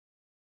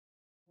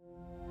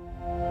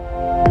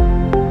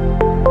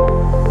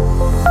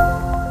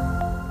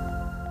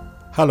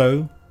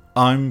Hello,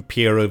 I'm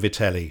Piero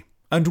Vitelli,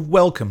 and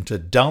welcome to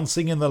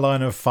Dancing in the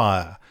Line of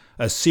Fire,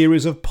 a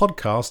series of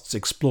podcasts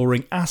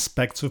exploring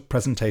aspects of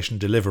presentation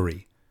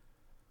delivery.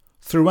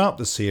 Throughout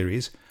the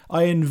series,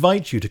 I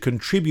invite you to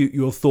contribute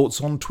your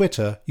thoughts on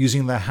Twitter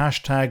using the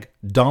hashtag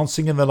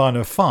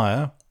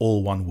DancingInTheLineOfFire,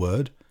 all one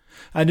word,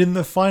 and in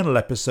the final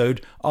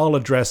episode I'll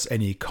address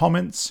any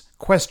comments,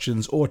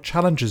 questions or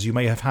challenges you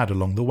may have had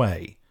along the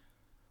way.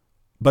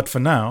 But for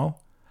now,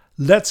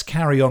 let's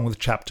carry on with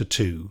Chapter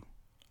 2.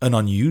 An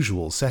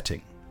unusual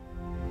setting.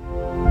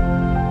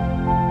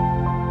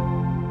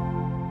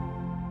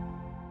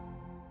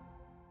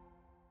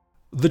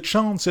 The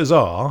chances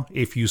are,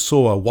 if you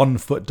saw a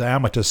 1-foot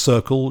diameter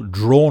circle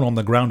drawn on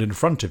the ground in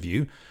front of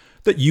you,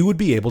 that you would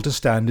be able to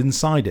stand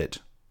inside it.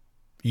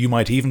 You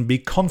might even be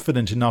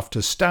confident enough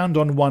to stand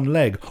on one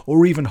leg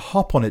or even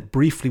hop on it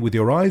briefly with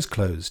your eyes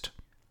closed.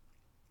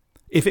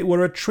 If it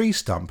were a tree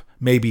stump,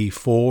 maybe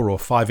 4 or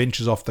 5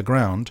 inches off the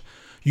ground,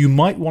 you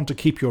might want to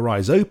keep your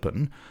eyes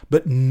open,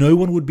 but no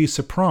one would be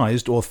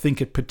surprised or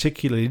think it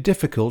particularly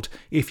difficult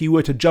if you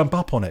were to jump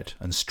up on it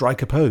and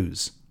strike a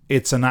pose.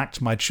 It's an act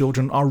my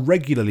children are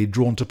regularly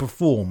drawn to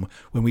perform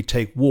when we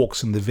take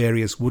walks in the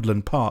various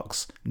woodland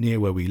parks near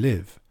where we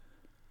live.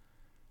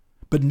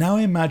 But now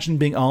imagine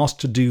being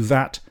asked to do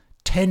that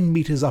 10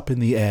 meters up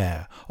in the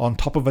air on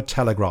top of a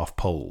telegraph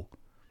pole.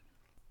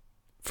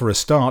 For a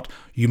start,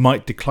 you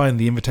might decline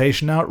the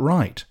invitation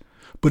outright,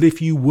 but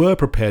if you were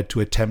prepared to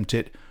attempt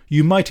it,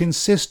 you might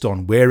insist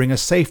on wearing a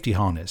safety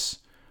harness.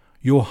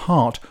 Your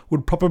heart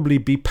would probably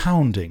be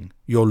pounding,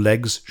 your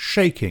legs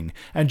shaking,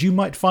 and you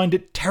might find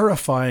it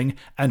terrifying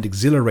and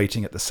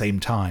exhilarating at the same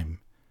time.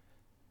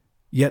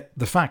 Yet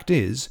the fact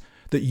is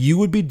that you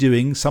would be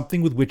doing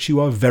something with which you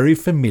are very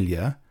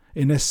familiar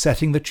in a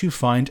setting that you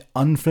find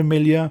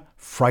unfamiliar,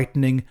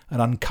 frightening,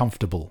 and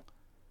uncomfortable.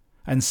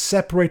 And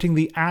separating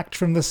the act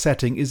from the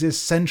setting is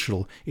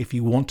essential if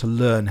you want to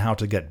learn how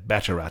to get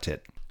better at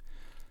it.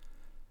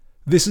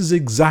 This is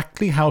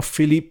exactly how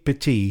Philippe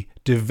Petit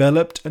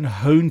developed and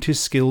honed his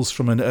skills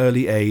from an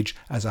early age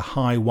as a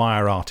high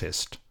wire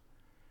artist.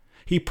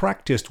 He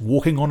practiced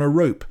walking on a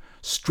rope,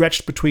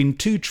 stretched between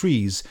 2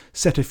 trees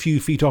set a few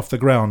feet off the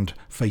ground,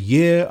 for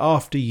year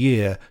after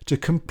year to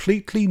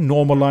completely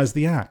normalize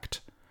the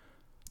act.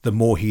 The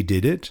more he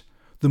did it,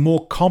 the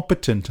more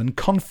competent and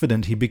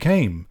confident he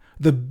became,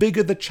 the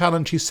bigger the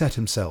challenge he set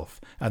himself,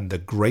 and the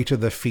greater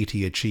the feat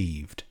he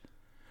achieved.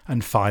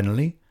 And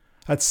finally,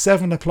 at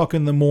 7 o'clock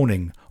in the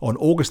morning on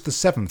August the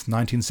 7th,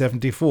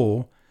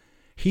 1974,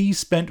 he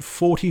spent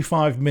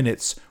 45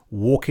 minutes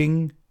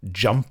walking,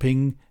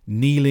 jumping,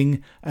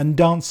 kneeling and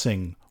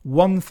dancing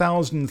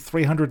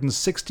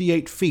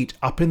 1,368 feet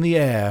up in the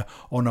air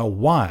on a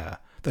wire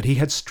that he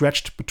had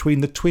stretched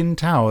between the twin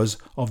towers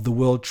of the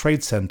World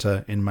Trade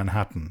Center in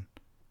Manhattan.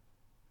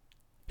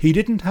 He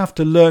didn't have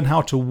to learn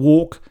how to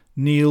walk,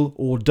 kneel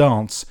or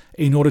dance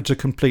in order to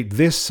complete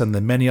this and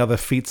the many other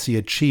feats he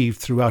achieved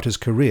throughout his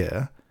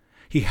career.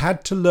 He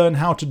had to learn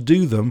how to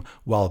do them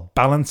while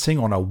balancing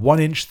on a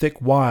 1-inch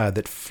thick wire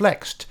that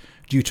flexed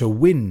due to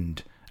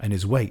wind and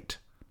his weight.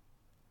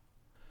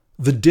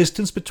 The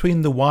distance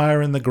between the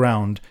wire and the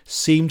ground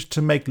seemed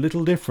to make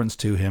little difference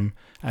to him,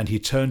 and he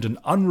turned an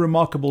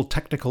unremarkable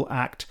technical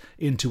act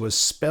into a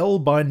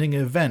spellbinding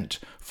event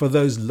for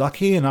those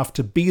lucky enough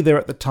to be there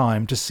at the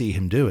time to see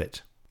him do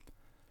it.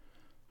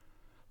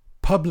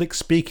 Public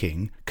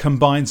speaking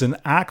combines an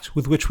act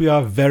with which we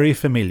are very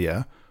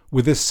familiar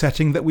with a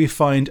setting that we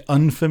find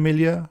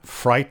unfamiliar,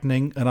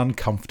 frightening and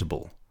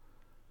uncomfortable.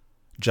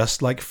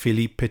 Just like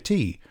Philippe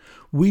Petit,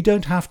 we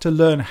don't have to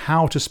learn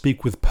how to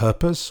speak with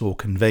purpose or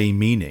convey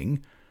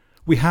meaning.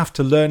 We have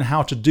to learn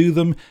how to do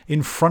them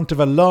in front of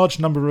a large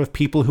number of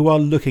people who are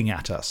looking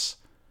at us.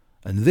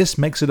 And this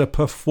makes it a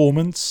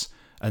performance,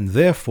 and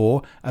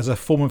therefore, as a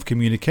form of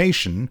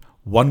communication,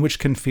 one which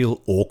can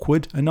feel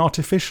awkward and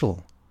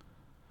artificial.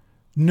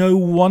 No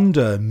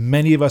wonder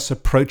many of us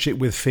approach it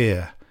with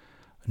fear.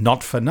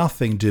 Not for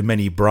nothing do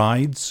many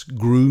brides,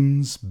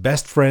 grooms,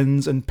 best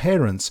friends and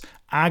parents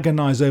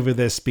agonize over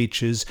their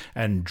speeches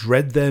and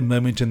dread their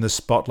moment in the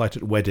spotlight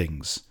at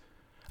weddings.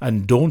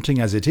 And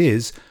daunting as it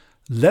is,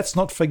 let's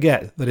not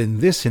forget that in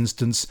this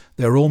instance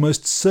they're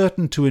almost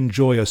certain to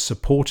enjoy a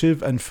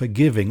supportive and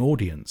forgiving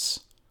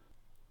audience.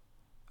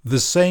 The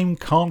same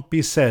can't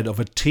be said of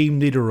a team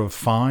leader of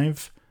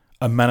 5,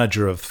 a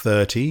manager of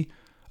 30,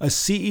 a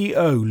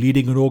CEO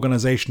leading an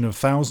organization of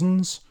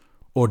thousands,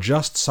 or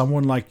just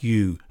someone like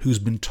you who's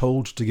been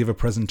told to give a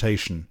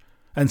presentation,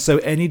 and so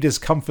any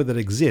discomfort that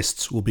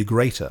exists will be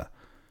greater.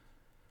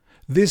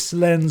 This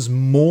lends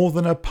more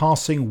than a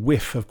passing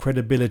whiff of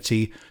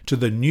credibility to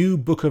the new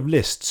Book of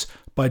Lists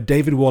by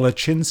David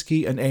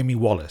Wolochinsky and Amy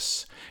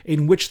Wallace,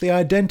 in which they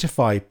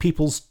identify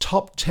people's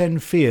top 10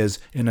 fears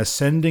in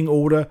ascending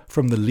order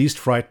from the least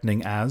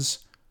frightening as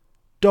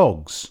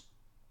dogs,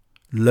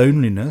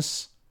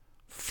 loneliness,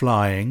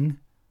 flying,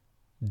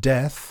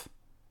 death,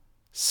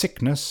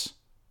 sickness,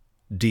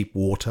 deep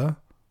water,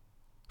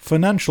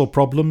 financial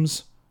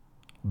problems,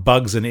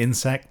 bugs and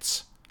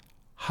insects,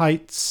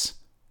 heights,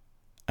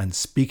 and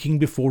speaking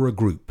before a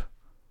group.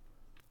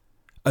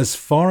 As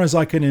far as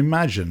I can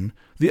imagine,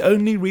 the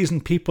only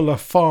reason people are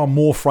far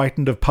more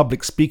frightened of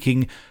public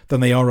speaking than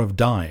they are of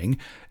dying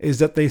is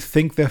that they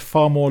think they're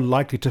far more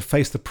likely to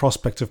face the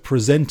prospect of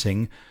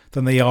presenting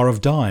than they are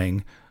of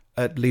dying,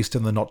 at least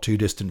in the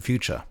not-too-distant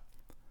future.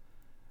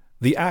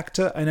 The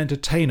actor and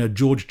entertainer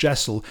George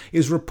Jessel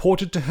is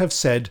reported to have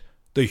said,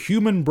 "The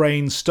human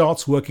brain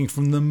starts working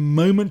from the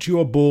moment you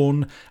are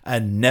born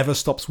and never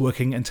stops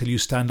working until you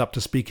stand up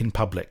to speak in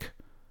public."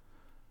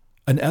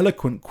 An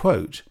eloquent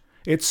quote.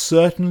 It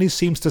certainly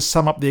seems to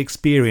sum up the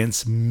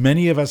experience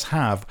many of us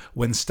have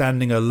when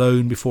standing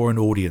alone before an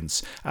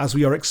audience, as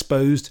we are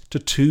exposed to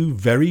two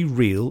very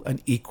real and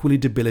equally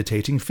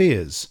debilitating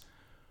fears,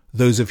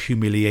 those of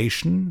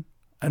humiliation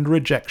and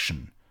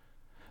rejection.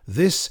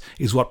 This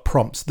is what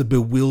prompts the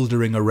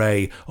bewildering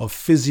array of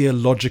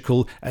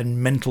physiological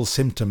and mental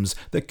symptoms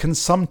that can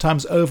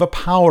sometimes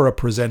overpower a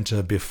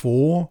presenter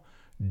before,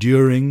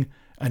 during,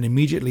 and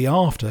immediately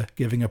after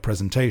giving a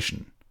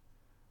presentation.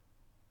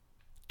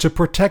 To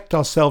protect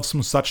ourselves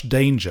from such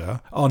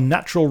danger, our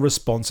natural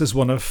response is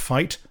one of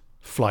fight,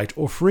 flight,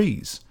 or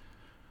freeze.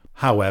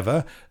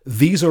 However,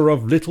 these are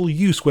of little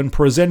use when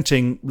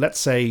presenting, let's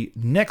say,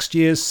 next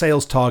year's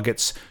sales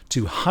targets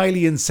to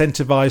highly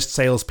incentivized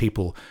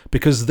salespeople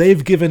because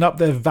they've given up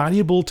their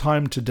valuable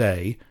time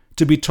today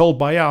to be told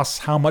by us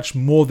how much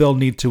more they'll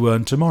need to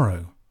earn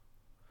tomorrow.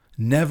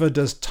 Never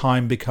does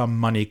time become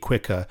money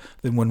quicker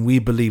than when we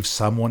believe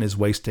someone is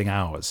wasting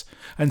hours,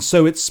 and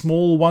so it's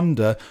small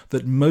wonder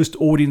that most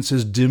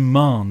audiences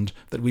demand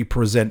that we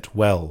present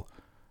well.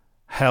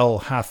 Hell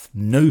hath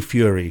no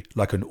fury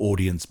like an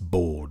audience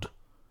bored.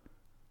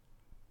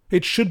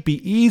 It should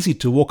be easy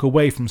to walk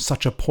away from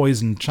such a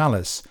poisoned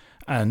chalice,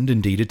 and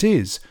indeed it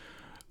is,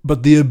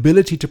 but the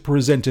ability to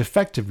present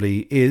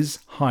effectively is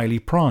highly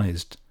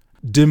prized.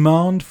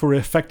 Demand for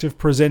effective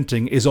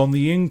presenting is on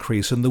the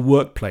increase in the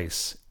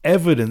workplace,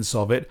 evidence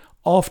of it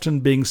often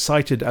being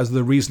cited as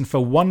the reason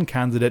for one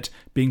candidate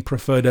being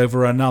preferred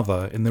over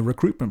another in the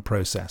recruitment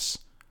process.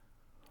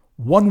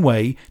 One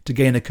way to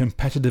gain a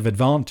competitive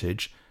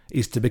advantage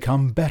is to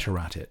become better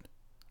at it,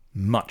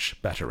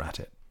 much better at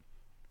it.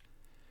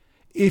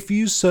 If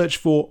you search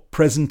for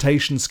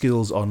presentation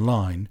skills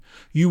online,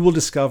 you will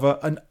discover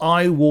an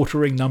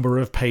eye-watering number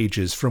of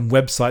pages from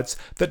websites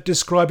that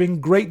describe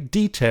in great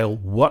detail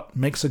what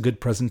makes a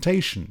good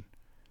presentation.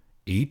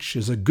 Each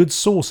is a good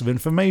source of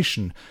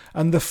information,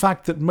 and the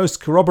fact that most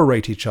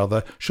corroborate each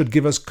other should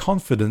give us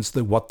confidence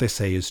that what they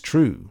say is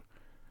true.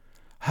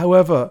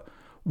 However,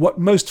 what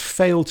most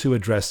fail to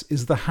address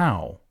is the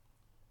how.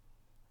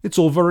 It's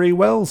all very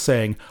well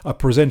saying a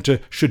presenter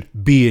should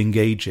be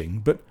engaging,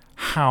 but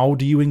how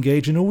do you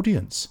engage an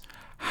audience?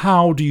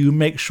 How do you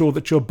make sure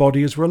that your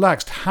body is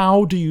relaxed?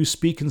 How do you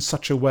speak in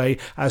such a way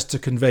as to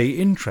convey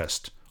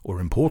interest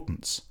or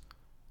importance?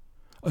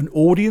 An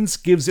audience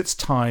gives its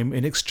time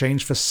in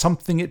exchange for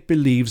something it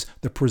believes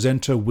the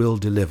presenter will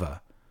deliver.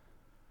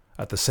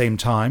 At the same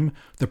time,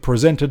 the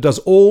presenter does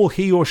all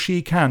he or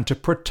she can to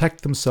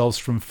protect themselves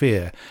from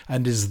fear,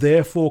 and is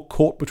therefore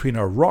caught between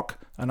a rock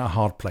and a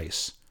hard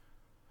place.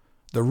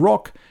 The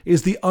rock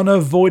is the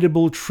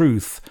unavoidable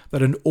truth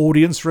that an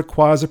audience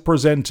requires a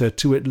presenter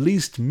to at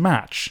least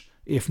match,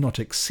 if not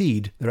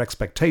exceed, their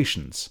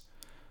expectations.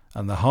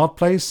 And the hard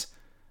place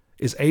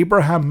is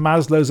Abraham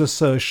Maslow's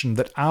assertion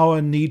that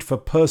our need for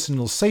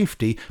personal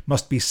safety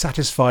must be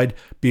satisfied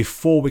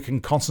before we can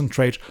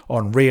concentrate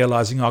on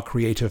realizing our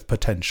creative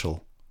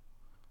potential.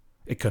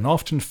 It can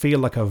often feel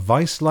like a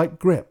vice-like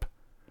grip,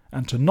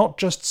 and to not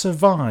just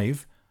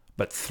survive,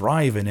 but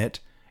thrive in it,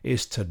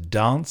 is to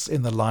dance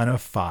in the line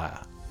of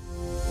fire.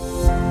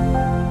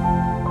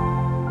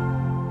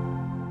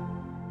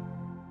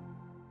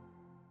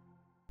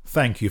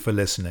 Thank you for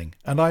listening,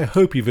 and I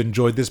hope you've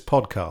enjoyed this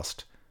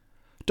podcast.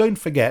 Don't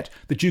forget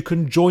that you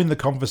can join the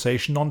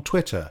conversation on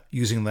Twitter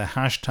using the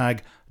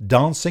hashtag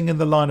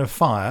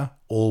DancingInTheLineOfFire,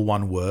 all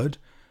one word,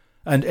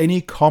 and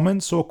any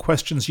comments or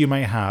questions you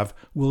may have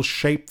will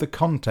shape the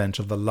content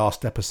of the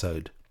last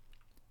episode.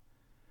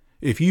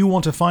 If you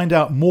want to find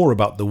out more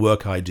about the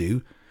work I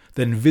do,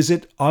 then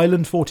visit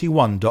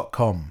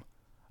island41.com,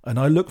 and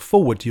I look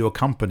forward to your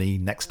company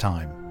next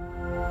time.